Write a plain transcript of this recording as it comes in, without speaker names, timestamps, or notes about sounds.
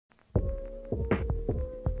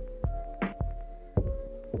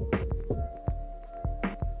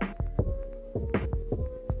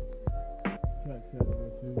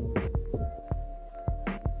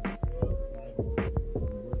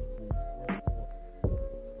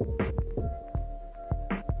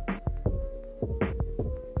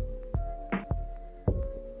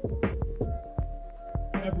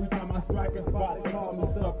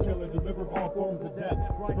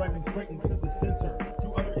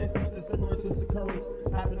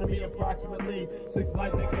me approximately 6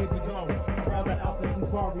 light decades ago. Around that Alpha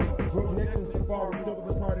Centauri, wrote Nixon Safari, filled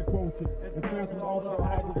with retarded quotient, and transferred all the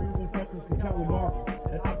highs of using sections to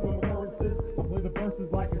calamari. And outcome occurrences, I play the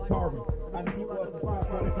verses like Atari. I need people at the spot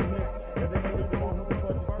trying to connect, and they know the who the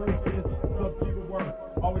fuck first is. Subtitle works,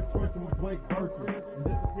 always question with blank verses. And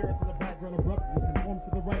disappearance in the background abruptly, conform to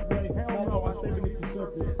the right way. Hell no, I stay beneath the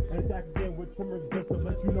surface, and attack again with trimmers just to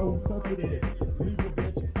let you know who circuit is. Legal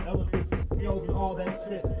bitch, elephants, scales and all that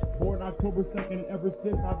shit. Born October 2nd, ever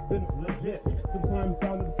since I've been legit. Sometimes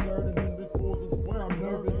sound absurd, and then the fools will swear I'm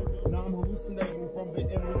nervous. Now I'm hallucinating from the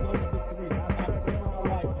end result of the three. I spent my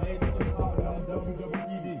life, made it to the top on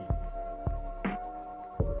WWED.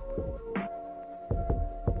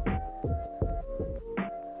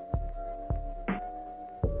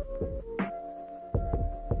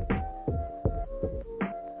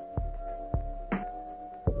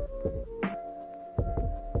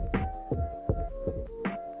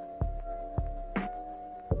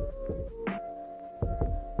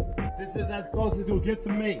 This is as close as you'll get to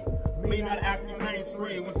me. Me not acting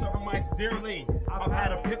mainstream when serving mics dearly. I've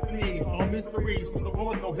had epiphanies on mysteries from the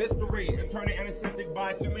world, no history. And turning antiseptic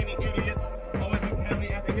by too many idiots. Always exhaling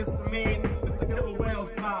antihistamine. It's the killer whale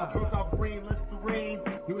style. Drunk off green Listerine.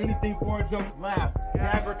 Do anything for a joke, laugh.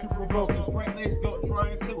 Dagger to provoke. The straight laced goat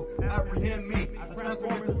trying to apprehend me. I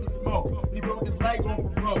transform into some smoke. He broke his leg on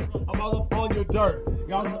for broke. I'm all up on your dirt.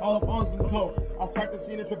 Y'all just all up on some coke. I strike the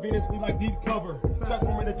scene intravenously like deep cover.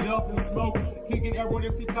 Transform into gel from smoke. Kicking airborne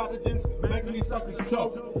MC pathogens, making these suckers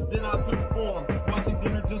choke. Then I took form, watching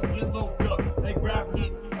dinner just get low up. They grab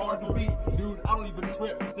me, hard to beat. Dude, I don't even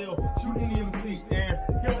trip still. Shoot any MC and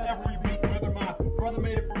kill every beat. Whether my brother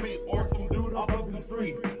made it for me or some dude off of the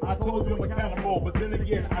street. I told you I'm a cannibal, but then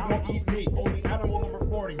again, I don't eat meat. Only animal number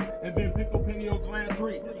 40, and then pickle pineal gland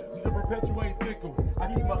treats. To perpetuate fickle, I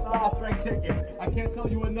keep my style straight kicking. I can't tell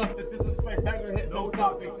you enough that this is straight banger hit, no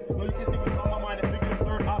topic. No, you can see what's on my mind and figure the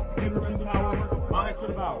third op, intervene power, minds to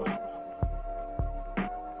devour.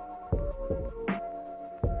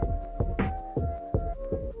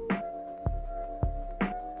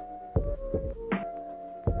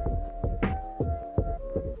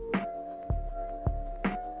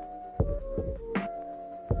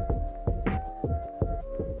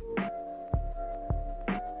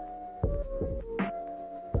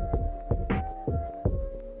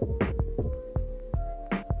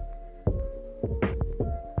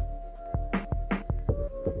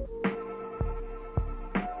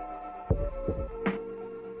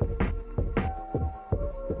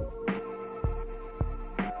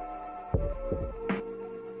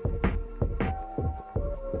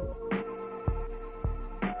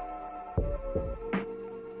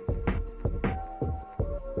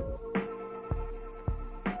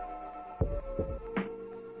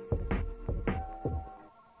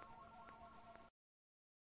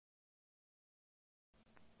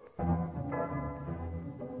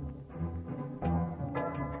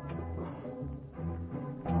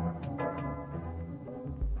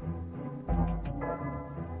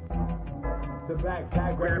 The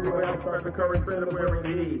backpack where everywhere I start the current trend of wearing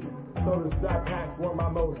these. So the backpacks were my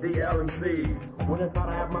most DLMCs. When it's hot,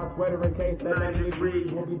 I have my sweater in case that 90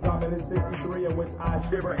 degrees. We'll be talking in 63, in which I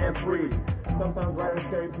shiver and freeze. Sometimes writers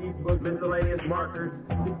carry piece books, miscellaneous markers,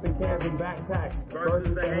 keep the cans in backpacks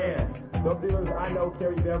versus the hand. Dope dealers I know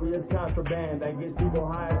carry various contraband that gets people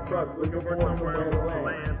high as fuck, looking for somewhere to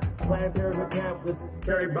land. Plan pairs of pamphlets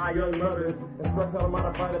carried by young mothers, instructs how to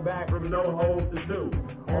modify the back from no holes to two.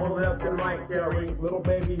 On left and right carry, little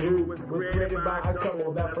baby who was created by a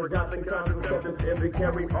couple that forgot the contraceptives in the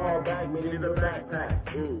carry all bag, meaning the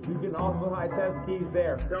backpack. You can also hide test keys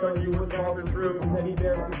there, telling you what's false and true, from teddy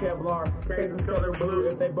bears to Kevlar. Cases color blue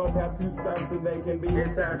if they both have two straps and they can be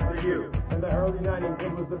attached to you. In the early 90s,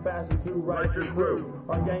 it was the fashion to write your crew,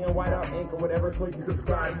 or gang of whiteout ink or whatever clique you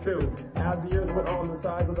subscribe to. As the years went on, the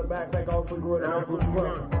size of the backpack also grew and also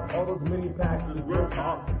shrunk. All those mini packs just looked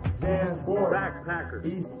off. Jan Sport, Backpacker,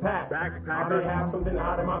 East Pack, Backpacker. I may have something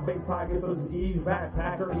out of my big pocket, so just ease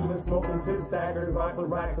Backpacker. Even smoking shit stackers, lots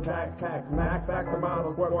of rack to backpack. Max Factor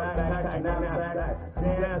Miles, Sport Backpack, knapsacks.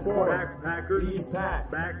 Jan Sport, Backpacker, East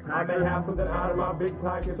Pack, Backpacker. I may have something out of my big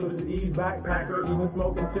pocket, so just ease Backpacker. Even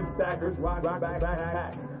smoking chip stackers, rock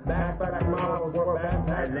backpacks. Max Factor Miles, Sport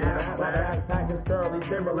Backpack, knapsacks. Backpack is Curly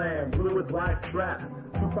Timberland, blue with black straps.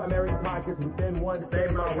 Two primary pockets within one stay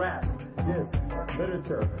my raps. Discs,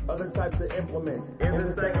 literature, other types of implements. In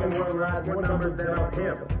the second one lies more numbers than I'm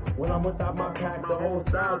pimp. When I'm without my pack, the whole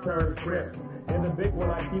style turns script. In the big one,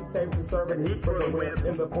 I keep tapes to serve and heat for the wind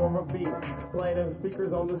in the form of beats, playing in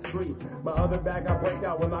speakers on the street. My other bag I break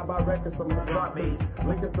out when I buy records from the swap meets,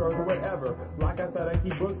 liquor stores or whatever. Like I said, I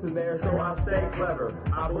keep books in there, so I stay clever.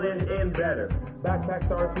 I blend in better. Backpacks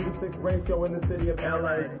are a 2-to-6 ratio in the city of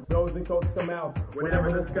LA. Those and coats come out whenever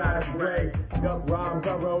the sky is gray. Yup, rhymes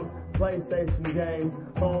I wrote, PlayStation games,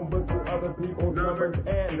 phone books with other people's numbers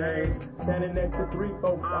and names. Standing next to 3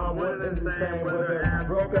 folks, I'm one and the same. Whether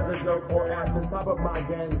broke as a joke or at the top of my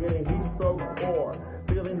game, getting heat strokes or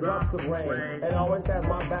feeling drops of rain. And always has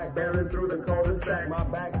my back barreling through the cul-de-sac. My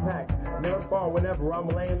backpack never fall whenever I'm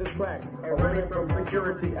laying the tracks or running from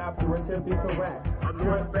security after attempting to rack. A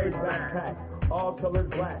front face backpack, all colored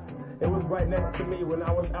black. It was right next to me when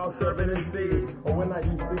I was out serving in seas, or when I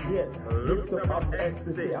used to get looped up off the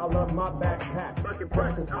ecstasy. I love my backpack,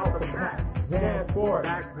 precious out the pack. Jan Sport,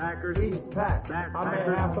 backpackers, East Pack. I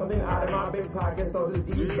may have something out of my big pocket, so this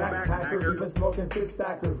East backpackers, even smoking chip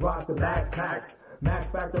stackers, rock the backpacks. Max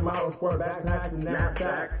Factor model sport backpacks and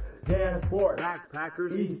knapsacks. Jan Sport,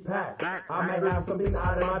 backpackers, East Pack. I may have something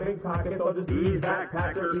out of my big pocket, so just East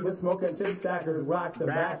backpackers, even smoking chip stackers, rock the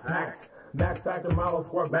backpacks. Max Factor model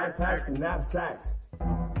sport backpacks and knapsacks.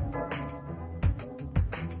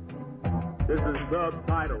 This is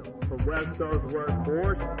Subtitle from West Coast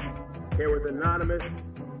Workforce. Here with Anonymous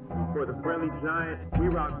for the Friendly Giant. We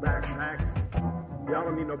rock backpacks. Y'all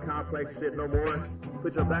don't need no complex shit no more.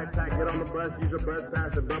 Put your backpack, get on the bus, use your bus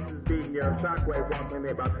pass, and bump this beat in your shockwave walking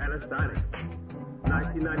made by Panasonic.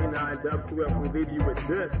 1999 Dub 12, we leave you with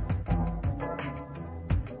this.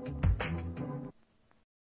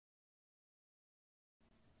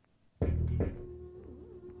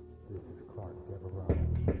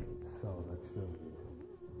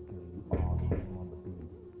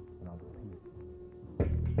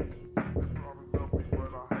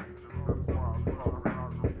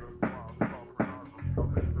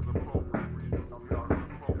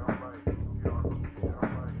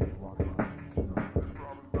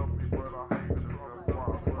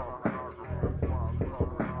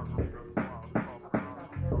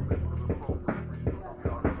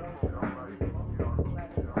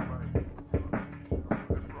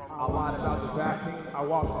 I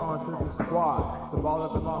walked onto the squad to ball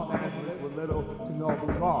up in Los Angeles with little to no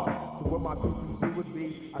regard to where my PPG would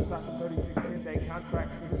be. I shot the 36 10-day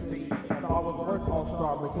contracts in the sea. And I was work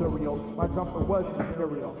all-star material. My jumper was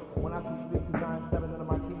imperial. When I switched leagues to 9-7, none of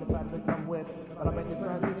my team decided to come with. But I made the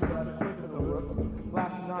transition to the quick as a rookie.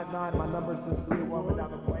 Flash 9-9, my numbers just clear one without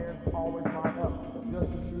the players always line up just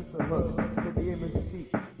to shoot the hook. The DM is cheap.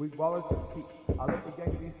 Weak ballers are cheap. I let the gang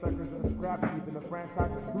of these suckers in the scrap heap in the franchise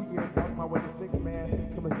for 2 years. Worked my way to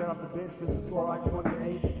 6-man. Coming straight off the bench just to score like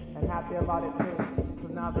 28 and half their allotted minutes. So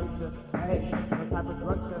now they just, hey, no type of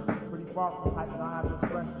drug test. Pretty far from hype, and I have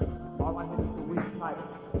discretion. All I hit is the weak pipe.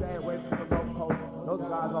 Stay away from the low post. Those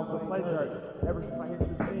guys also play dirt. Ever since I hit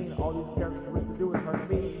the scene, all these characteristics to do is hurt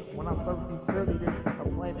me. When I flirt with these cheerleaders, I'm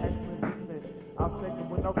playing excellent defense. I'll shake them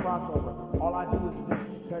with no crossover. All I do is mix.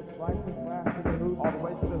 Cut, slice, and slash to the hoop. All the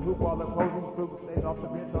way to the hoop while the opposing troop stays off the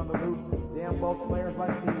bench on the loop. Damn, both players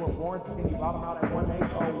like me were born skinny. Bottom out at 180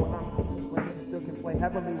 when I'm playing. Still can play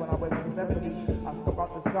heavily when I weigh 170. I scope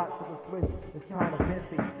out the shot to the switch. It's kind of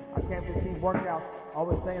fancy. I came to team workouts,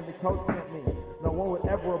 always saying the coach sent me. No one would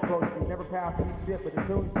ever approach me. Never passed me shit, but the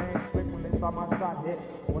tune changed quick when they saw my shot hit.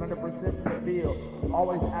 100% from the field.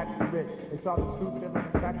 Always accurate. They saw the shoot them and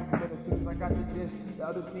the catches fit. As soon as I got the dish, the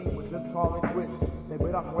other team would just call it quits. They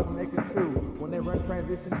bit off more than they could chew. When they run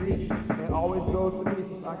transition deep, it always goes to me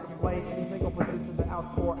since I can play any single position to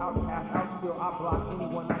outscore, outpass, outskill, outblock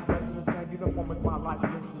anyone not dressed in the same uniform with my life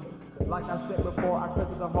mission. Like I said before, I cut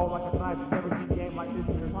to the hole like a knife. You've never seen a game like this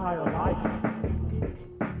in your entire life.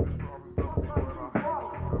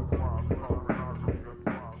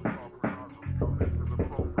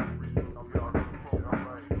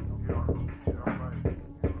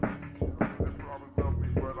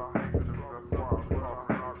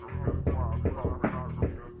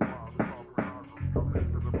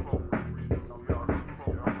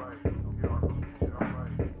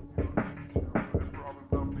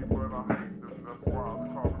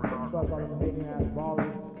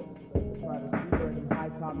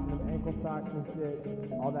 And shit,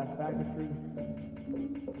 all that faggotry,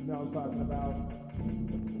 you know what I'm talking about.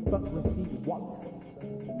 Fuck what she wants.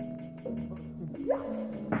 Yes!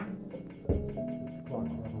 Clark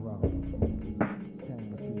never wrong. Can't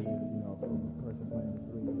what you hear, you know, from the person playing the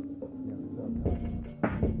 3, you have subtitle.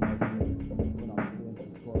 When I was doing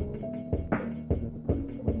some score, you know, the person playing the assistant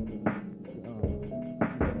coach of the Antihistamine 606.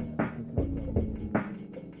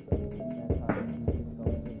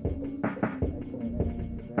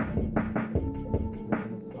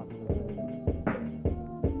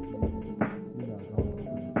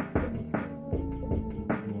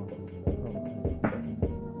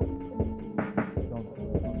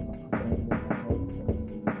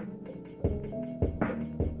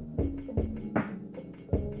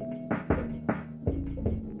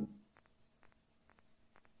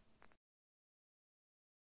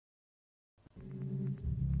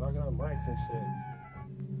 Fucking on mics and shit.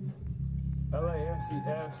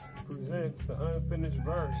 LAMCS presents the unfinished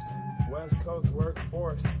verse. West Coast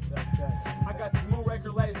workforce. I got this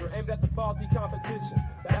Moonraker laser aimed at the faulty competition.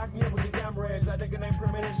 Back me up with the camera heads, that nigga named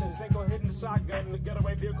Premonition. Single hitting the shotgun in the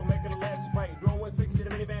getaway vehicle, making a lead spray. Drone 160 to the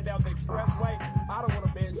minivan down the expressway. I don't want a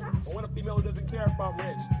bitch. I want a female who doesn't care if I'm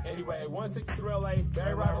rich. Anyway, 160 through LA,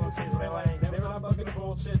 very rival in cities where they lay. Never not fucking the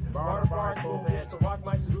bullshit. Bar to bar, full pit. To rock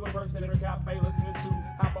mics and do a person in a cafe, listening to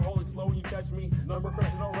Alcoholic Slow when you catch me. Number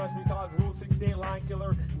cruncher, don't rush me. College rules, 68 line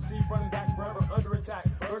killer. You see front and back forever under attack.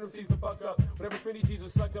 Burn them sees the fuck up. Whenever Trinity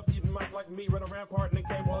Jesus suck up, eating mic like me. Run a rampart and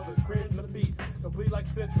then came while others cringe in the feet. Complete like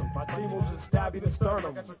Central. My team will just stab you in the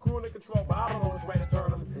sternum. Got your crew under control, but I don't know which way to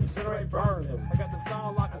turn them. Incinerate, burn them. I got the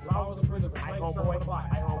style locked as if I was in prison for slaying on the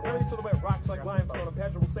block. Dirty silhouette rocks like limestone.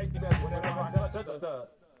 Impenetrable safety measure whenever I touch the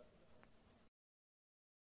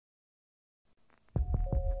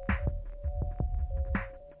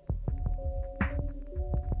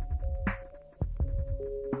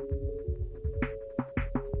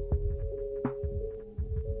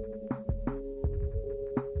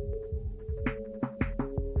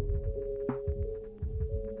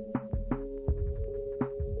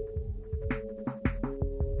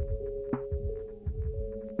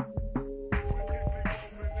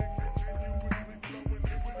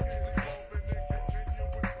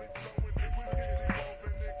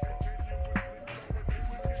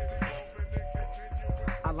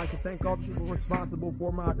I'd like to thank all the people responsible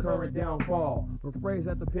for my current downfall. Rephrase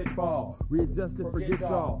at the pitfall, readjusted, forget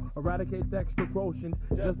y'all. Eradicate the extra quotient,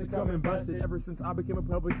 just to come and bust it. Ever since I became a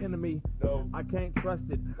public enemy, I can't trust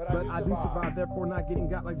it. But I do survive, therefore not getting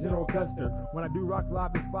got like General Custer. When I do rock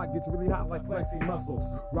live, the spot gets really hot like flexing muscles.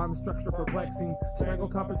 Rhyme structure perplexing, strangle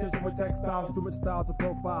competition with textiles, too much style to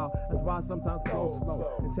profile. That's why I sometimes go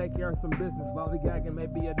slow and take care of some business. Lollygagging may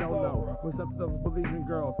be a no-no. What's up to those believing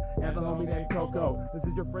girls and the homie named Coco? This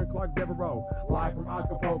is your friend Clark Devereaux, live from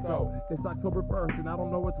Acapulco. It's October 1st and I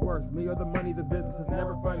don't know what's worse, me or the money. The business is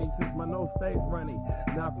never funny since my nose stays runny.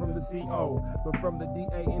 Not from the CO, but from the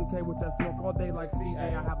DANK, which I smoke all day like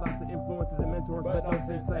CA. I have lots of influences and mentors, but no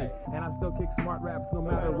sensei. And I still kick smart raps no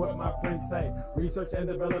matter what my friends say. Research and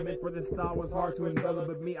development for this style was hard to envelop,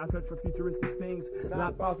 but me, I search for futuristic things,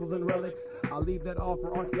 not fossils and relics. I'll leave that all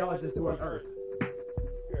for archaeologists to unearth.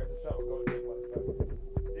 Here's the show. Go dig, motherfucker.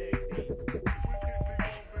 Dig deep.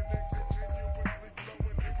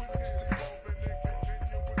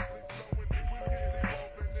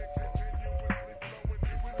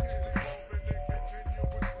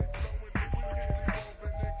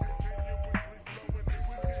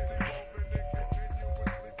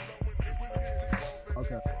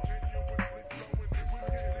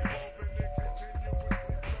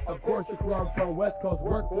 Of course, your club from West Coast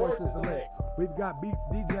workforce is the lick. We've got beats,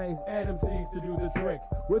 DJs, and MCs to do the trick.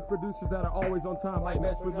 With producers that are always on time like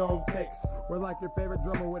metronome ticks. We're like your favorite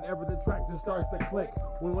drummer whenever the track just starts to click.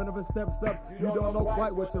 When one of us steps up, you don't know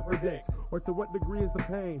quite what to predict. Or to what degree is the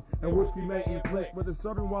pain, and which we may inflict. With a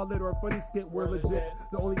serving wallet or a funny skit, we're legit.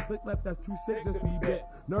 The only click left that's too sick just to be bit.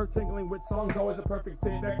 Nerve tingling with songs, always a perfect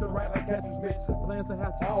fit. Vector right like catcher's mitts. Plans to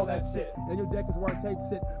hatch all that shit. And your deck is where our tapes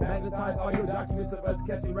sit. Magnetize audio documents of us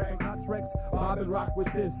catching rapping contracts. Bob and rock with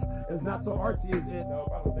this. It's not so artsy, is it? No,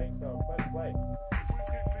 I don't think so. Let's play.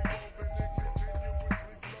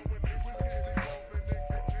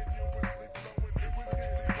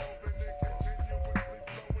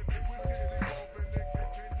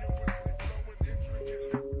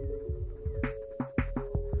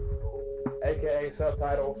 AKA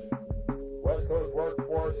Subtitle, West Coast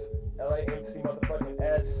Workforce, LAMC motherfucking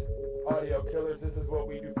S, Audio Killers, this is what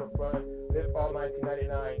we do for fun. Pitfalls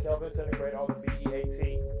 1999, Kelvin Centigrade, all the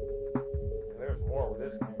BEAT. There's more where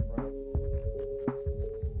this came from.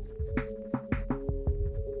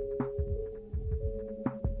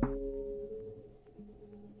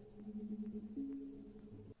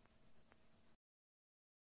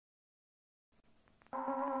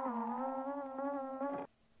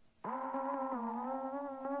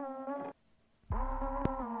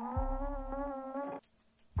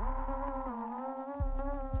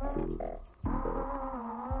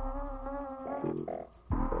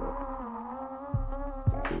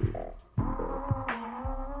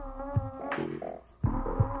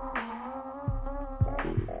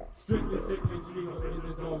 Strictly sickly Jesus in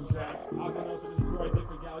this home track. I've been able to destroy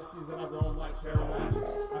different galaxies and I roam like parallax.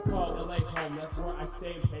 I call LA home, that's where I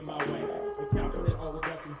stay and pay my way. And calculate all the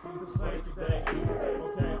deaths and seas of slaves today.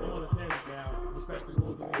 Okay, I'm on a tangent now. Respect the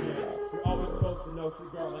rules of the game. You're always supposed to know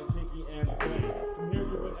cigar like Pinky and Blaine. From here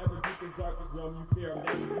to whatever deepest, darkest realm you fear.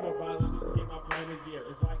 I'm never more violence just to get my plan in gear.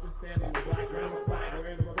 It's like just standing in the black ground of flag.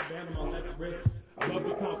 Wearing the rubber band on my left wrist. I I love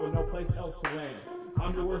the comp with no place else to land.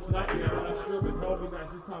 I'm your worst nightmare, and I sure been hell be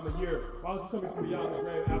nice this time of year. Why don't you tell me from beyond the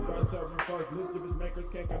grave after I serve you first? Mischievous makers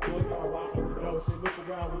can't control you, or rock overdose. They look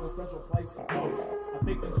around with a special place to post. I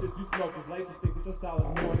think that shit you smoke is lace. I think that your style is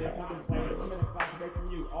more than commonplace. I'm in a class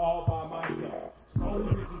making you all by myself. It's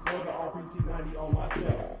only reason for the RPC 90 on my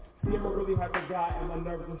shelf. See, I'm a really hyper guy, and my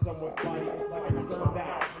nerves are somewhat flighty. It's like I'm strung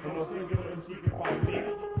out, and no singular MC can fight me.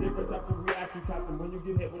 Different types of reactions happen when you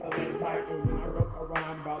get hit with a lead pipe, and when I wrote a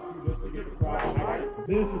rhyme about you just to get the crowd right.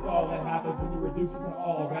 This is all that happens when you reduce it to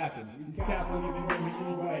all rapping. These cats won't even hear me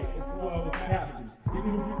anyway. It's closed caption.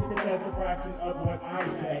 Even if you can contest a fraction of what I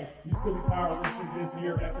say, you still be powerless to this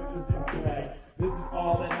year after this display. This is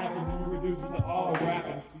all that happens when you reduce it to all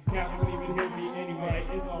rapping. These cats won't even hear me anyway.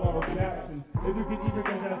 It's closed caption. If you can even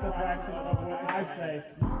contest a fraction of what I say,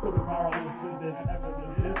 you still be powerless to this after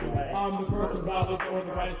this display. I'm the person knowledge or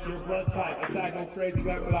the rights to your blood type. Attack no crazy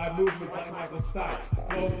like what I movements like Michael Stipe.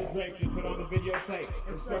 Close the drapes and put on the videotape.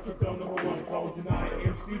 Instruction film number 1, close deny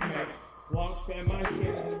MC make. Long span mind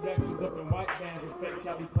scanners and injections up in white bands with fake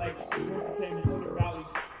Kelly plates. Torture chambers under rallies.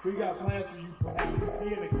 We got plans for you, perhaps to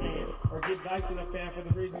see in a can. Or get diced in a fan for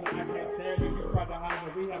the reason that I can't stand you. You tried to hide in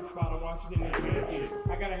a rehab spot on Washington and Connecticut.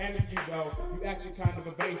 I gotta hand it to you though, you acted kind of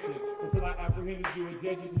evasive. Until I apprehended you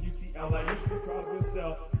adjacent to UCLA. You should have tried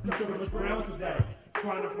yourself. You could have looked around today.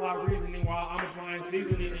 Trying to apply reasoning while I'm applying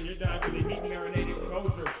seasoning. And you're dying for the heat marinade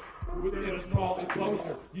exposure. Within a small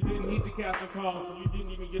enclosure. You didn't need the casting call, so you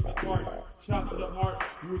didn't even get the part. Shot to the heart,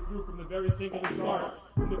 you were through from the very single start.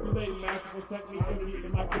 Manipulating masterful techniques underneath the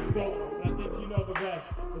microscope. And I think you know the rest.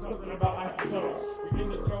 There's something about isotopes. You're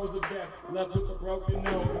in the throes of death, left with a broken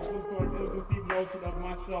nose. And some sort of ill-conceived notion of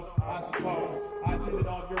myself, I suppose. I did it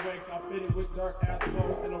all your wakes, I fitted with dark ass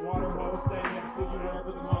clothes and a water hose. Staying next to you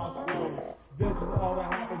wherever the moss grows. This is all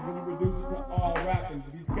that happens when you reduce it to all rapping.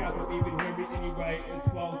 These cats don't even hear me anyway, it's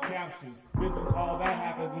closed captions. This is all that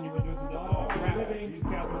happens when you reduce it to all rapping. These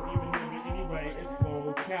cats don't even hear me anyway, it's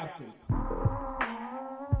closed captions.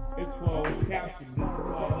 It's closed captions. This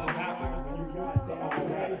is all that happens when you reduce it to all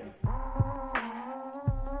rapping.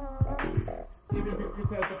 Even if you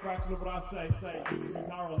contest a fraction of what I say, you should be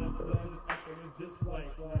powerless to this display.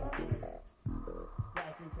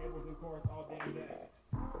 Splashing tables and chords all damn day.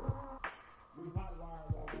 We hot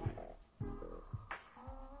wire all night.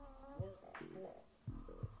 Work, 19.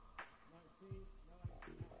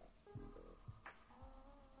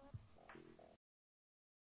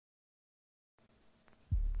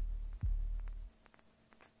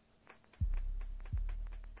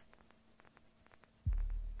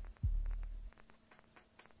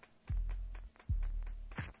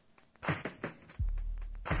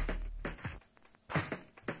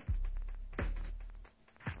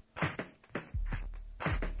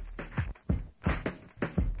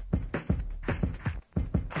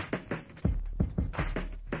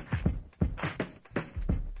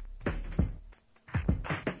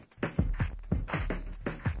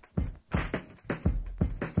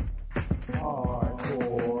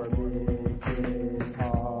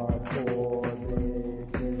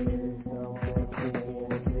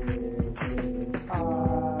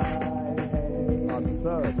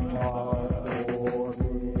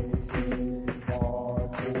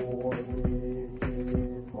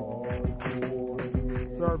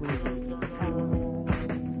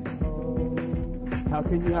 How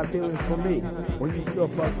can you have feelings for me when you still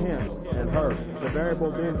fuck him and her? The variable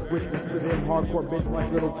then switches to them hardcore bitch like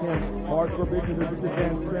Little Kim. Hardcore bitches are just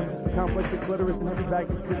advanced trim. Complex of clitoris and heavy back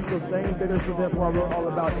and shit still staying bitter, so therefore I wrote all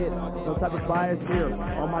about it. No type of bias here.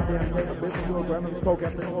 On my damn tape, a bitch will grab me coke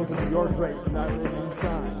after closing your drapes and I live and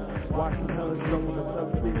shine. Watch the hella stroke with a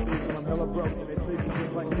subspecies when I'm hella broke and they treat me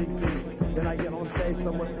just like 16. Then I get on stage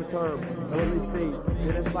somewhat perturbed, or at least speed.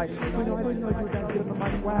 Then it's like, I didn't know you were that good. I'm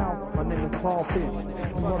like, wow, my name is Paul Finch.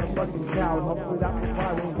 You motherfucking cow. Hopefully that will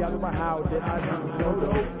fly when you gather my how. Then I turn so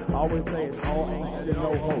dope. I always say it's all angst and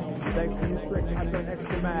no hope. Thanks for your tricks, I turn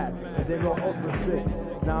extra mad and then go ultra sick.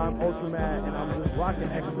 Now I'm ultra mad and I'm just rocking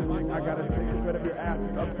extra sick. I gotta stick the cut of your ass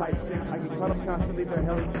with uptight shit. I get caught up constantly, they're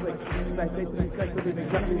hella slick. Sexually, sexually, they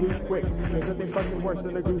cut me loose quick. There's nothing fucking worse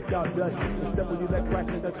than a goose scout Dutch. Except when you let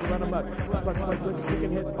crackers that you run amok. Fuck like good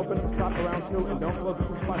chicken hits, open up shop around 2 and don't close up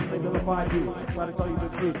the spot, they vilify you. Try to tell you the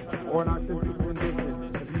truth or an artistic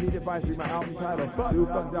rendition. If you need advice, read my album title. Dude,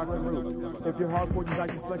 fuck Dr. Root. If you're hardcore, you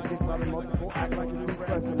like dyslexic, not multiple, act like you're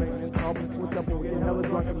toothbrush. Maintenance albums switch up and get hella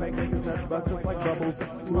drunk and make niggas nuts bust just like bubbles.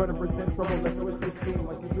 200% trouble, let's switch this theme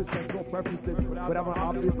like you switch sexual preferences. Without an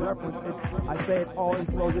obvious reference, I say it all in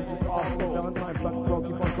flow, this is awful. Valentine, fuck, bro,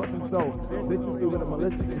 keep on trucking so. Bitches do with a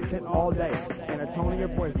malicious intent all day. And a tone in your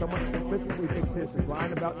voice, someone suspiciously fictitious,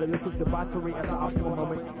 lying about delicious debauchery at the optimal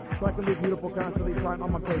moment. Strikingly beautiful, constantly trying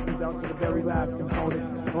on my patience down to the very last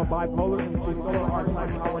component. I'm a bipolar MC, solar archetype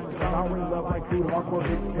power, devouring love like food, hardcore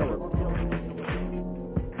bitch killer.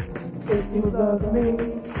 If you love me,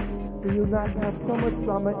 do you not have so much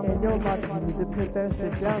drama in your life? You need to put that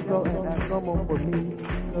shit down, girl, and that's normal for me,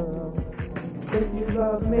 girl. If you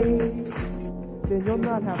love me, then you'll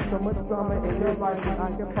not have so much drama in your life that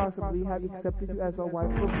I can possibly have accepted you as a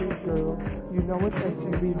wife for me, girl. You know it's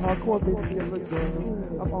SUV, hardcore bitch killer,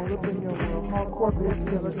 girl. I'm all up in your world, hardcore bitch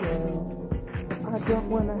killer, girl. I don't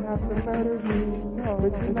wanna have to murder you, no,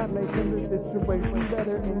 but you're not making the situation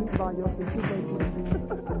better any by your situation.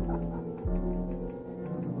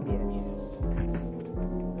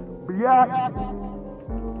 Biatch.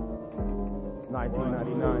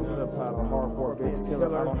 1999 subtitle hardcore bitch killer.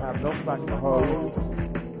 I don't have no sack for hoes.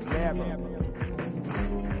 Never.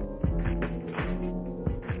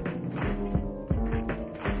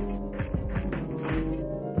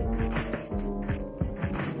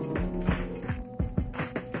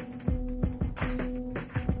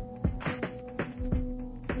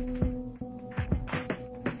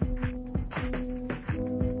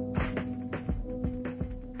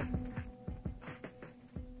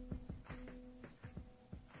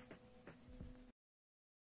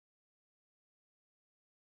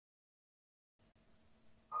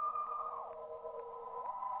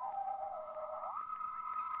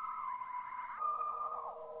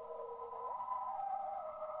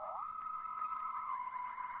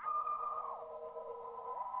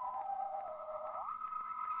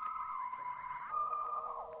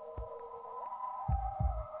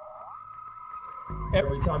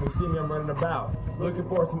 Every time you see me, I'm running about, looking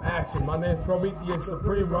for some action. My name's Prometheus,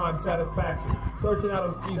 supreme rhyme satisfaction. Searching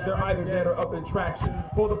out MCs, they're either dead or up in traction.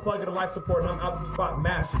 Pull the plug of the life support and I'm out the spot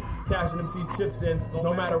mashing. Cashing MCs chips in,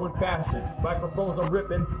 no matter what fashion. Microphones I'm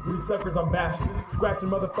ripping, these suckers I'm bashing. Scratching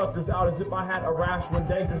motherfuckers out as if I had a rash. When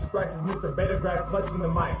danger strikes is Mr. Beta Grab clutching the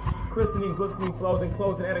mic. Christening, glistening flows and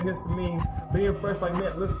closing antihistamines. Being fresh like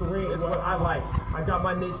mint Listerine is what I like. I got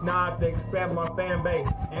my niche now, I have to expand my fan base.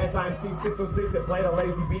 Anti-MC 606 that played a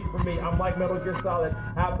lazy beat for me. I'm like Metal Gear Solid,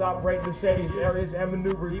 have to operate the shadiest areas and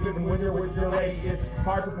maneuvers. Even when you're with your lady, it's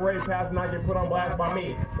hard to parade past and not get put on blast by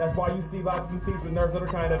me. That's why you see lots of MCs with nerves that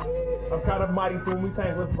are I'm kind of mighty, so when we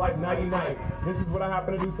tangle, it's like nighty-night. This is what I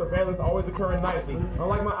happen to do, surveillance always occurring nightly.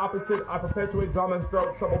 Unlike my opposite, I perpetuate drama and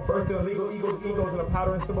stroke trouble, bursting illegal egos in a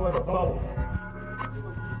powder and similar to bubbles.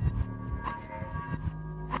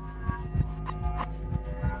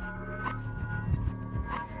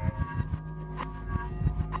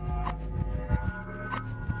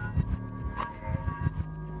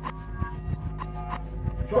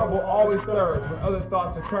 Trouble always stirs when other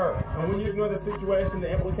thoughts occur. And when you ignore the situation, the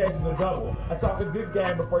implications are double. I talk a good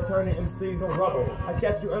game before turning MCs to rubble. I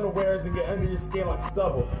catch you unawares and get under your skin like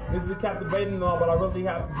stubble. This is captivating and all, but I really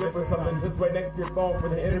have to give her something. Just wait next to your phone for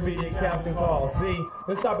the intermediate casting call. See,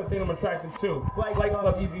 this type of thing I'm attracted to. Like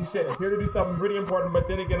love easy shit. Here to do something pretty important, but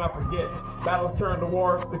then again I forget. Battles turn to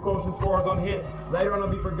wars, the quotient scores on hit. Later on I'll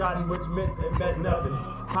be forgotten, which meant it meant nothing.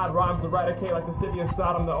 Hot rhymes eradicate like the city of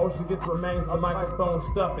Sodom. The ocean gets remains of microphone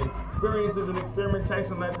stuffing. Experiences and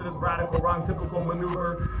experimentation led to this radical rhyme typical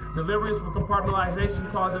maneuver. Delirious from compartmentalization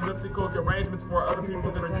causing elliptical arrangements for other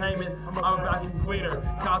people's entertainment. I'm a vacuum cleaner.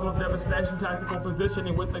 Cosmos devastation, tactical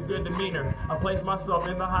positioning with a good demeanor. I place myself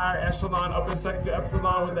in the higher echelon, up in second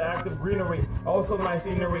epsilon with the active greenery. Also nice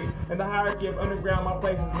scenery. In the hierarchy of underground, my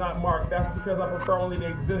place is not marked. That's because I prefer only to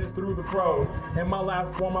exist through the pros. In my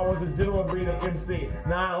last form, I was a general breed of MC.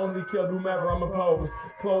 Now I only kill whomever I'm opposed.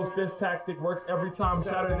 Closed fist tactic works every time.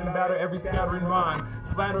 Shatter and batter every scattering rhyme.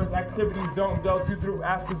 Slanderous activities don't go too through.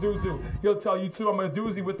 Ask Pazuzu. He'll tell you too. I'm a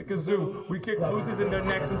doozy with the kazoo. We kick flutes in their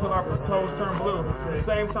necks until our toes turn blue. At the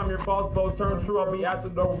same time your false bows turn true, I'll be at the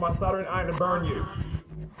door with my soldering iron to burn you.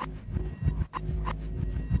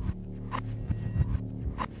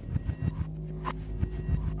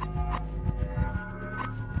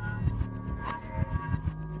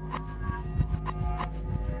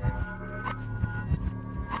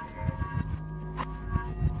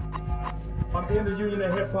 in the union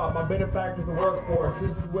of hip-hop, my benefactors the workforce.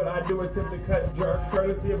 This is what I do, attempt to cut jerks.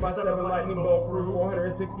 Courtesy of my 7 lightning bolt through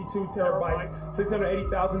 462 terabytes,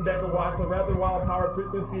 680,000 decawatts, a rather wild power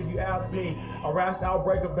frequency if you ask me. A rash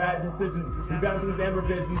outbreak of bad decisions, rebalancings and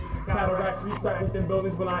revisions, cataracts retract within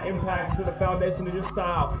buildings when I impact to the foundation of your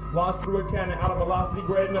style. Lost through a cannon out of velocity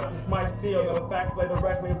great enough to smite steel, and the facts lay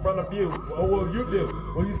directly in front of you. What will you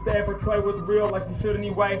do? Will you stay and portray what's real like you should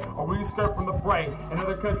anyway, or will you stir from the fray?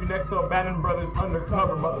 Another country next to Abandoned Brothers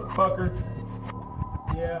undercover, motherfucker.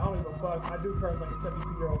 Yeah, I don't give a fuck. I do curse like a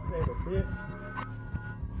 72-year-old sailor, bitch.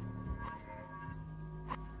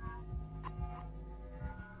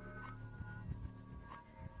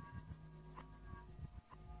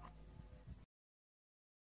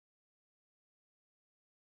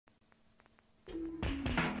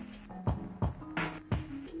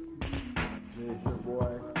 It's your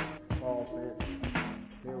boy, Paul Finch,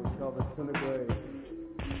 here with Kelvin Cinegrade.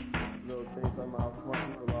 Little things on my smart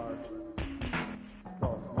people are. It's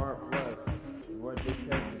called Smart Plus. What they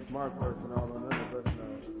catch the smart person, although none of us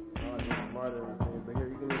know. I know smart everything, but here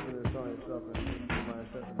you can listen to this song yourself and see my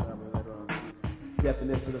assessment that way later on.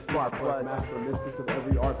 Definition of Smart Plus, master mistress of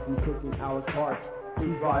every art from cooking a la carte. To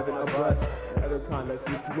driving a bus and other conducts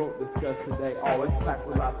which we won't discuss today. Always packed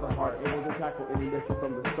with lots of heart, able to tackle any mission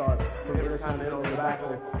from the start. From intercontinental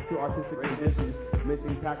tobacco to artistic conditions,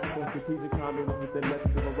 mixing practical strategic condoms within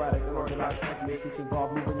methods of erratic and organized techniques which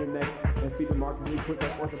involve moving your neck and feet remarkably quick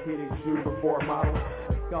like orthopedic shoe before models.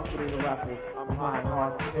 Scuffling the raffles, I'm high,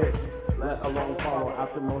 hard to hit. Let alone follow.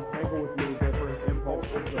 After most tangle with me, their first impulse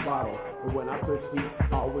is the bottle. But when I push heat,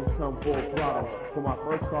 I always come full throttle. For my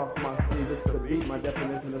first call for my sleeve, this is the beat. My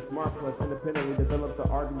definition of Smart Plus, independently develop the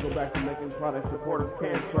art and go back to making products supporters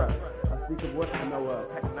can trust. I speak of what I know of,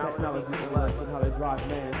 technology and less, and how they drive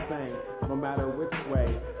man insane. No matter which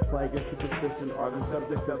way, plague and superstition are the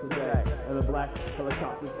subjects of today. And the black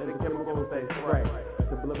helicopters and the chemicals they spray.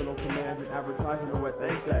 Subliminal commands and advertising are what they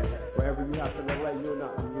say. Wherever you happen to lay, you're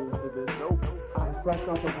not immune to this. Nope. I strike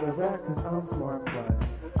off of the rack cause I'm Smart Plus.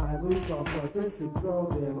 I lose on purpose to throw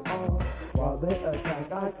them off. While they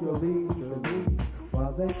attack, I kill leisurely.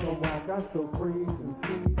 While they come whack, I still freeze and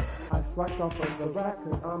see. I strike off of the rack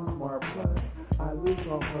cause I'm Smart Plus. I lose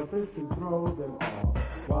on purpose to throw them off.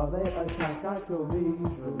 While they attack, I kill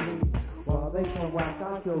leisurely. While they come whack,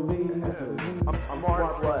 I kill leisurely. I'm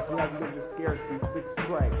Smart Plus, you have been scared to fix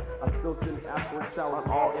straight. I still send after shell on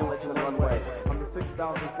all inlets and runway. I'm the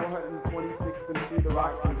 6,426th feet of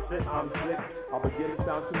rock and shit, I'm sick. I'll begin to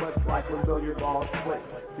sound too much like when billiard balls click.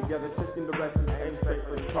 Together shifting directions, aim straight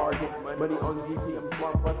for the target. Money on GT, I'm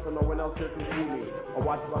Smart Plus so no one else here can see me. I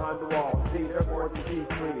watch behind the wall, see therefore it's a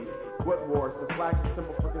screening. What wars? The flag is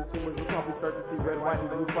simple for consumers. We'll probably start to see red, white, and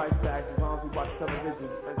blue price tags as long as we watch television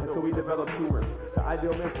until we develop tumors. The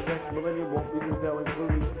ideal man for next millennium won't be Giselle and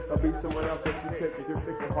Clooney. There'll be someone else that you pick with your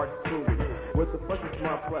fickle hearts truly. What the fuck is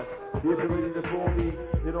Smart Plus? The ability to fool me.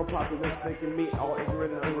 General populace thinking me all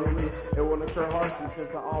ignorant and unruly. It won't occur harshly since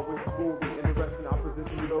I always school the interesting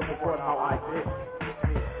opposition to those support how I think.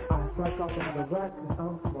 I strike off of the rack cause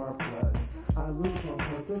I'm Smart Plus. I lose on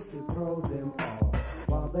purpose to throw them off.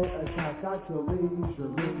 While they attack, I kill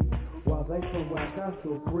leisurely. While they come whack, I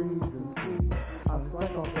still freeze and see. I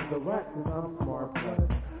strike off of the rack cause I'm Smart Plus.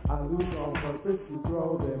 I lose on purpose to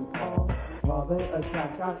throw them off. While they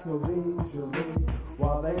attack, I kill leisurely.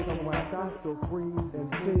 While they come whack, I still freeze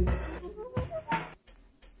and see.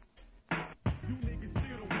 You niggas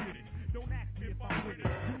still don't get it. Don't ask me if I'm with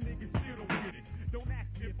it. You niggas still don't get it. Don't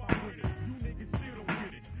ask me if I'm with it. You niggas still don't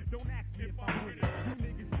get it. Don't ask me if I'm with it. You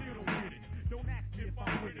niggas still don't get it. Don't ask me if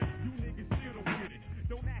I'm with it. You niggas still don't get it.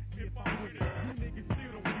 Don't ask me if I'm with it. You niggas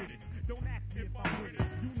still don't get it. Don't ask me if I'm with it.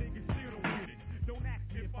 You niggas still don't get it. Don't ask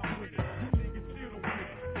me if I'm with it. You niggas still don't get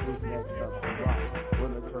it. Who's next up to rock?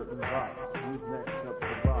 When the curtain drops. Who's next up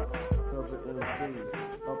to rock? Server MCs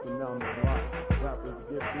up and down the block. Rappers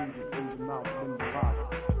get easy in the mouth in the rock.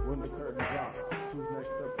 When the curtain drops. Who's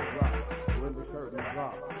next up to rock? When the curtain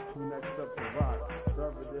drops. Who next up to rock?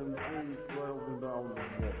 Server MCs swirling down the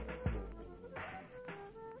block.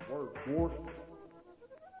 Workforce.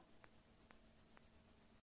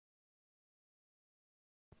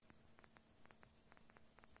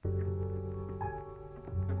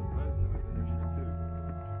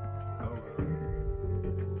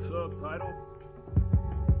 Subtitle,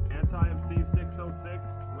 Anti-MC 606,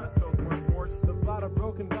 West Coast Workforce, The plot of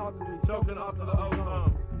broken Valkyrie, choking off to the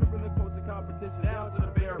ozone, stripping the quotes of competition down to the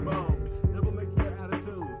bare bones. Nibble make your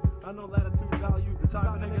attitude. I know latitude value. The type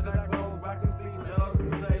of niggas that go whack and see. Yellow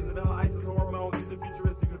crusades, vanilla isis, hormones, these are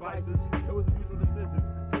futuristic devices. It was a mutual decision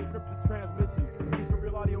to encrypt this transmission. Use a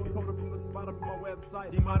real audio encoder from the bottom of my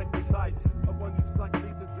website. Demonic precise. Up on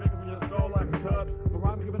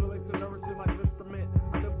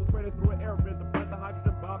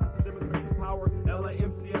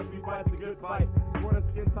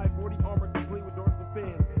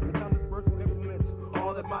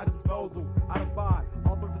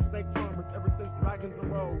dragons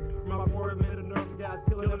arose. My poor admitted nerve gas,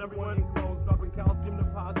 killing everyone in clothes, dropping calcium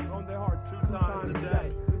deposits on their heart 2 times a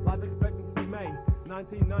day. Life expectancy May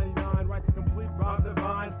 1999, right to complete, rob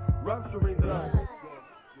divine, rupturing the.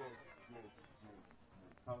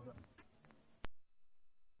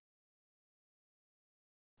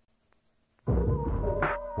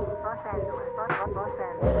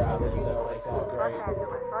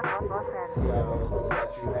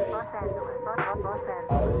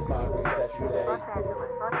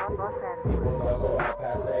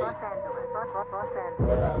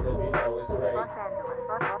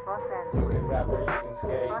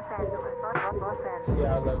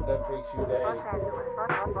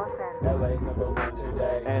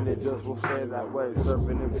 And it just will stay that way,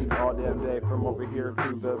 surfing empty all damn day from over here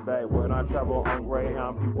to the bay. When I travel on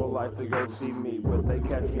Greyhound, people like to go see me, but they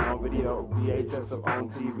catch me on video, VHS of on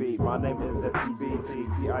TV. My name is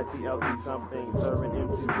FTBT, something, serving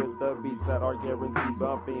empty with the beats that are guaranteed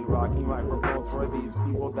bumping, rocking microphones for these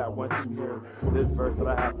people that want to hear this verse that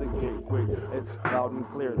I have to get quick. It's loud and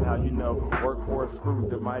clear. Now you know, workforce crew,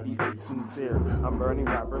 the mighty eight sincere. I'm burning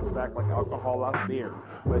rappers back like alcohol off beer.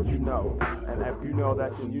 But you know, and if you know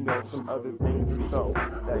that, then you know some other things or so,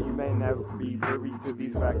 that you may never be privy to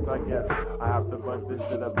these facts. I guess I have to fuck this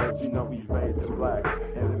shit up, but you know we fade to black,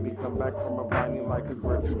 and then we come back from a blinding light cause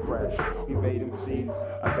we're too fresh. We bait MCs,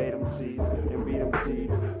 I bait MCs, and beat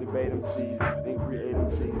MCs, debate MCs, then create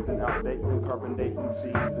MCs, then outdate them, carbon date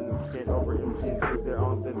MCs, and then skate over MCs cause they're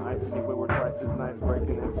on thin ice. Anyway, we're twice as nice,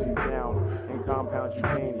 breaking MCs down in compounds you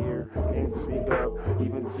can't hear, can't speak of,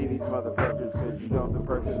 even see these motherfuckers, cause you know the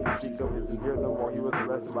person you seek of isn't here no more. He was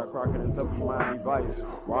arrested by Crockett and substance Miami Vice.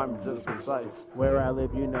 Rhyme just precise. Where I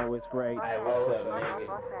live, you know it's great. Hey, what's up,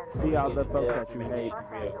 nigga? See all the folks that you hate,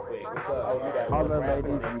 Real quick. What's up? Oh, you got all the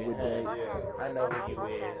rapper ladies nigga. you would date. Yeah, I know who you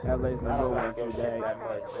is. LA's I number don't one like your today. shit that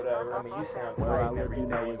much. Whatever. I mean, you sound Where I great and live, you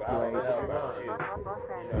know everything, it's but I don't great. know about you. You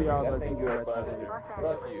See know, all I the think people you're that you busted. hate.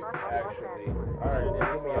 Fuck you, actually. Alright, then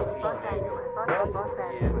give me your key, nigga.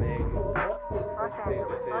 Yeah, nigga. What you think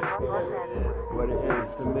this is? What it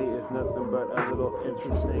is to me is nothing but a little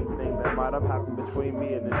interesting thing that might have happened between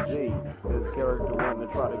me and the G. This character wanted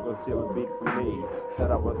to try to go steal a beat from me. Said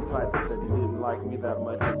I was tight, said he didn't like me that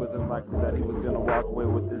much. It wasn't likely that he was gonna walk away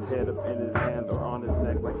with his head up in his hands or on his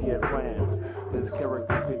neck like he had planned. This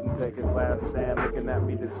character couldn't take his last stand, looking at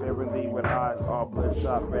me despairingly with eyes all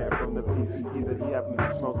bloodshot, ran from the PCP that he happened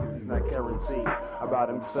to smoke cause he's not caring C about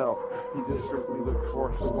himself. He just strictly looks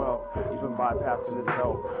for some wealth, even bypassing his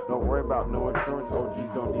health. Don't worry about no insurance,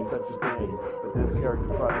 OGs don't need such a thing. But this character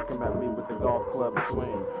tried to come at me with the golf club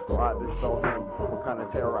swing, so I just showed him what kind of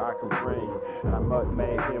terror I can bring. And I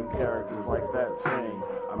made him characters like that sing.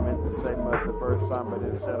 I meant to say mud the first time, but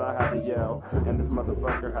instead I had to yell, and this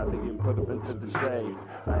motherfucker had to get put up into the shade.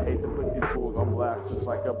 I hate to put these fools on blast just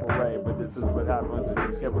like a parade, but this is what happens when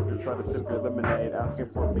these characters try to sip your lemonade, asking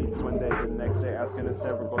for beats one day, the next day asking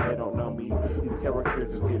hysterical, they don't know me. These characters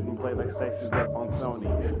just getting played like stations up on Sony.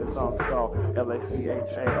 The song's called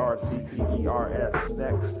LACHARCTERS,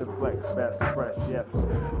 next to flex, best, fresh, yes,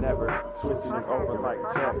 never switching it over like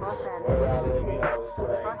sex. Where I live, you know it's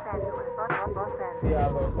great. See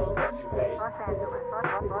all those folks that you hate.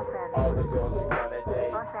 All the girls you wanna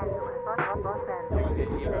date. You can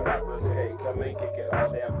even rappers hate. Come and kick it all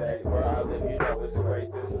damn day. Where I live, you know it's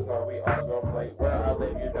great. This is where we all go play. Where I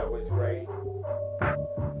live, you know it's great.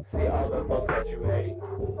 See all the folks that you hate.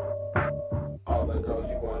 All the girls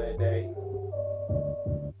you wanna date.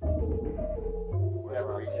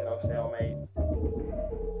 Never reaching no stalemate.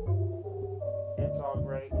 It's all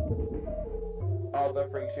great. All the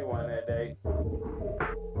freaks you wanna date.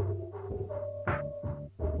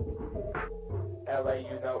 LA,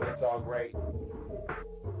 you know it's all great.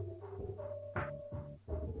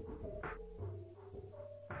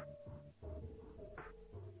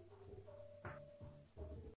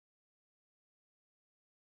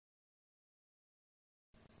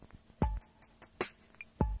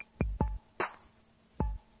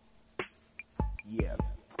 Yeah,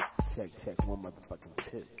 check one motherfucking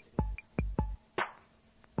tip.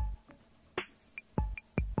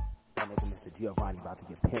 My nigga Mr. Giovanni about to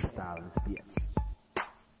get pimp style in this bitch.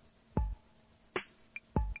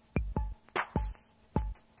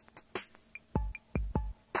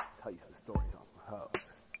 Tell you some stories on some hoes.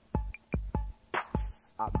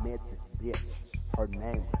 I met this bitch. Her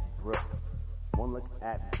name was Brooke. One look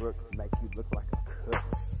at Brooke make you look like a cook.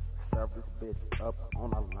 Serve this bitch up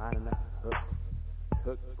on a line and a hook.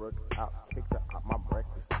 Took Brooke out, kicked her out my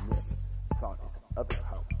breakfast nook. Saw this other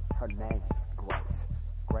hoe. Her name was Grace.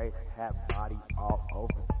 Grace had body all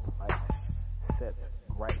over the place. Said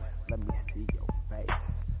to Grace, let me see your face.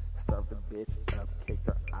 Served the bitch up, kicked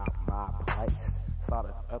her out my place. Saw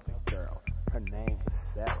this other girl, her name was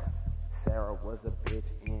Sarah. Sarah was a bitch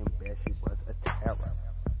in bed, she was a terror.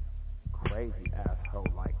 Crazy asshole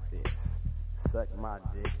like this. Sucked my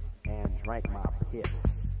dick and drank my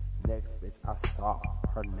piss. Next bitch I saw,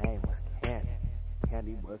 her name was Candy.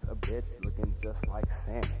 Candy was a bitch looking just like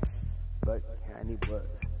Sandy. But Candy was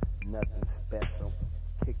nothing special.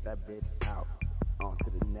 Kicked that bitch out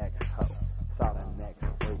onto the next hoe. Saw the next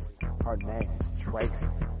freak, her name was Tracy.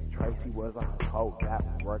 Tracy was a hoe that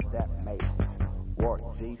worked at Macy's. Wore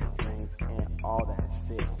G-strings and all that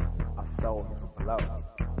shit. I sold her blow,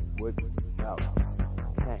 wouldn't you know.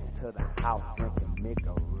 Came to the house drinking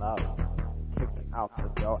Michelob. Kicked her out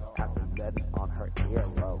the door after letting on her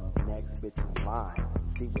earlobe. Next bitch in line,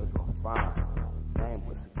 she was refined. Name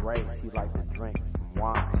was Grace, she liked to drink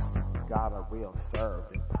wine. Got a real serve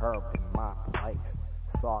and perv in my place.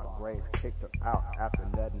 Saw Grace, kicked her out after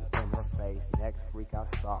letting in her face. Next freak I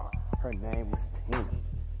saw, her name was Tina.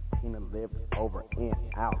 Tina lived over in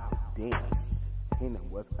out to den. Tina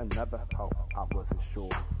was another hoe, I wasn't sure.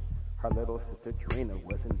 Her little sister Trina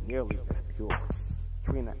wasn't nearly as pure.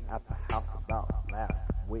 Trina at the house about last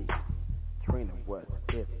week. Trina was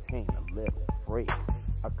 15, a little freak.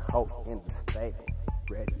 A coat in the stable,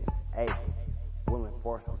 ready and able. Willing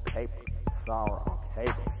for some paper, saw her on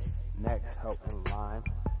cable. Next hoe in line,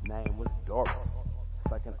 name was Doris.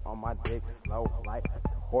 Sucking on my dick slow like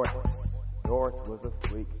a tortoise. Doris was a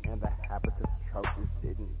freak and the habits of trophies.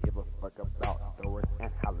 Didn't give a fuck about Doris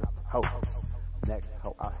and how to post. Next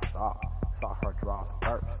hoe I saw her draws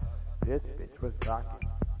first. This bitch was rockin',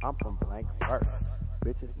 I'm from blank verse.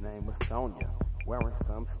 Bitch's name was Sonia, wearing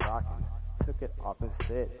some stockings. Took it off and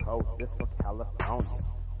said, ho, this for California.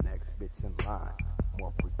 Next bitch in line,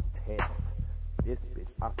 more freaky tales. This bitch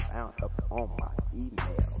I found up on my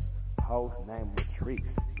email. Ho's name was Treese,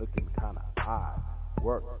 looking kinda odd.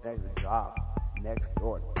 Work next job, next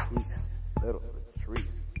door to Peace. Little Treese,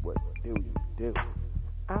 what do you do?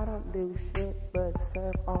 I don't do shit but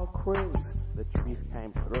serve all crews. The Treese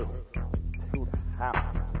came through to the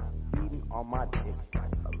house, eating on my dick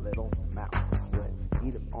like a little mouse. Would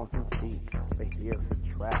eat it on some cheese, but here's the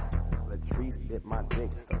trap. The Treese bit my dick,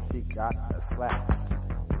 so she got a slap.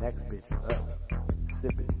 Next bitch up,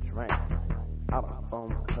 sipping drink. Out of phone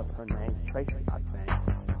cup, her name's Tracy, I think.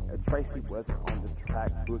 If Tracy wasn't on the track,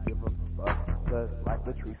 who'd give a fuck? Cause like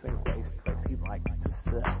Latrice and Grace, Tracy liked to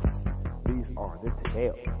suck. These are the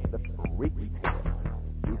tales, the freaky tales.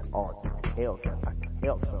 These are the tales that I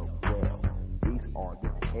tell so well. These are the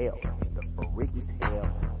tales, the freaky tales.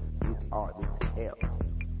 These are the tales.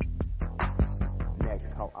 Next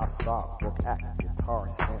hoe I saw, work at Guitar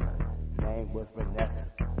Center. Name was Vanessa,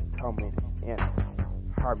 told me to enter.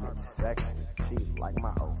 Her midsection, she like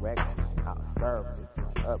my erection. I'll serve this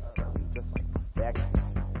bitch up, serving just like perfection.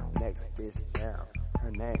 Next bitch down,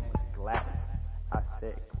 her name was Gladys. I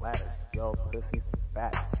said Gladys, yo pussy's the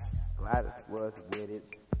fattest. Gladys was with it,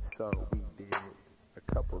 so we did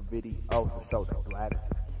a couple videos to show that Gladys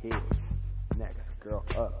is kids. Next girl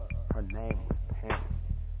up, her name was Pam.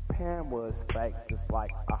 Pam was fake, just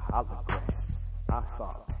like a hologram. I saw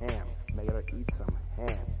Pam, made her eat some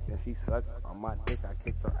ham. Then she sucked on my dick, I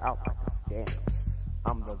kicked her out like a scam.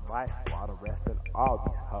 I'm the vice squad arresting all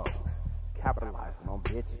these hoes, capitalizing on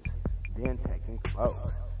bitches, then taking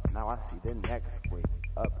clothes. Now I see the next freak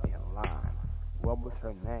up in line. What was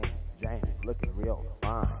her name? Janie, looking real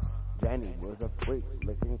fine. Janie was a freak,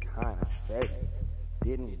 looking kinda shady.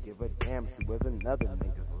 Didn't give a damn, she was another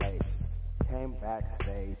nigga's lady. Came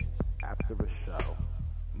backstage after a show.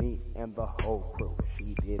 Me and the whole crew,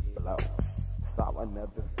 she did blow. Saw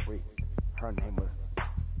another freak, her name was,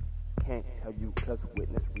 can't tell you cause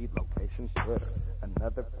witness relocation Twitter.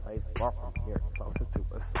 Another place far from here, closer to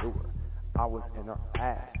a sewer. I was in her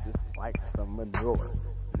ass just like some manure.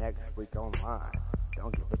 Next freak online,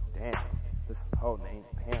 don't give a damn. This hoe named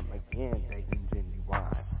Pam again, dating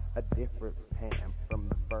Genuine. A different Pam from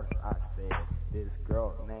the first I said. This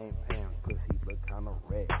girl named Pam, pussy look kinda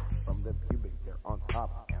red. From the pubic hair on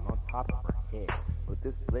top and on top of her head. But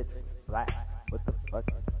this bitch was black, what the fuck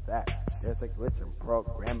is that? There's a glitch in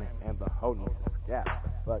programming and the hoe needs to scap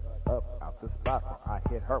the fuck up out the spot where I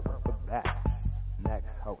hit her with the bat.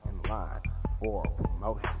 Next hoe in line for a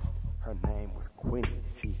promotion. Her name was Queenie,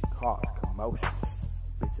 she caused commotion.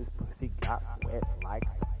 Bitch's pussy got wet like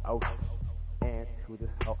the ocean. And to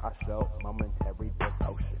this hoe I showed momentary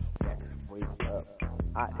devotion. Next freak up,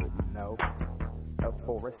 I didn't know.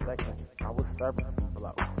 For a second, I was serving some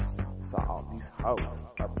blow. Saw all these hoes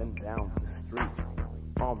up and down the street.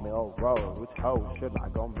 On Mill Road, which hoe should I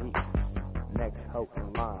go meet? Next hoe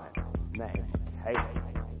in line, named Kaylee.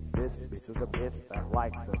 this bitch was a bitch that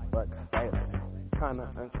likes to fuck sailors. Kinda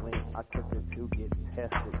unclean, I took her to get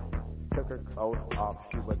tested. Took her clothes off,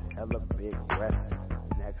 she was hella big breasted.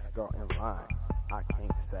 Next girl in line, I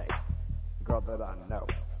can't say. Girl that I know,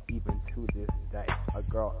 even to this day. A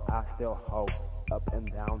girl I still hold up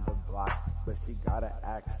and down the block, but she gotta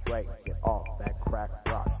act straight, get off that crack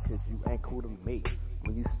rock. Cause you ain't cool to me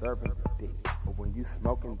when you serving the D, or when you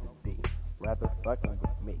smoking the D. Rather fucking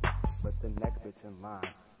with me. But the next bitch in line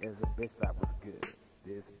is a bitch that was good.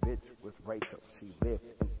 This bitch was Rachel, she lived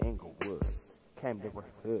in Inglewood. Came to her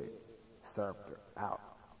hood, served her out.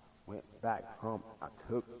 Went back home, I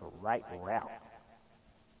took the right route.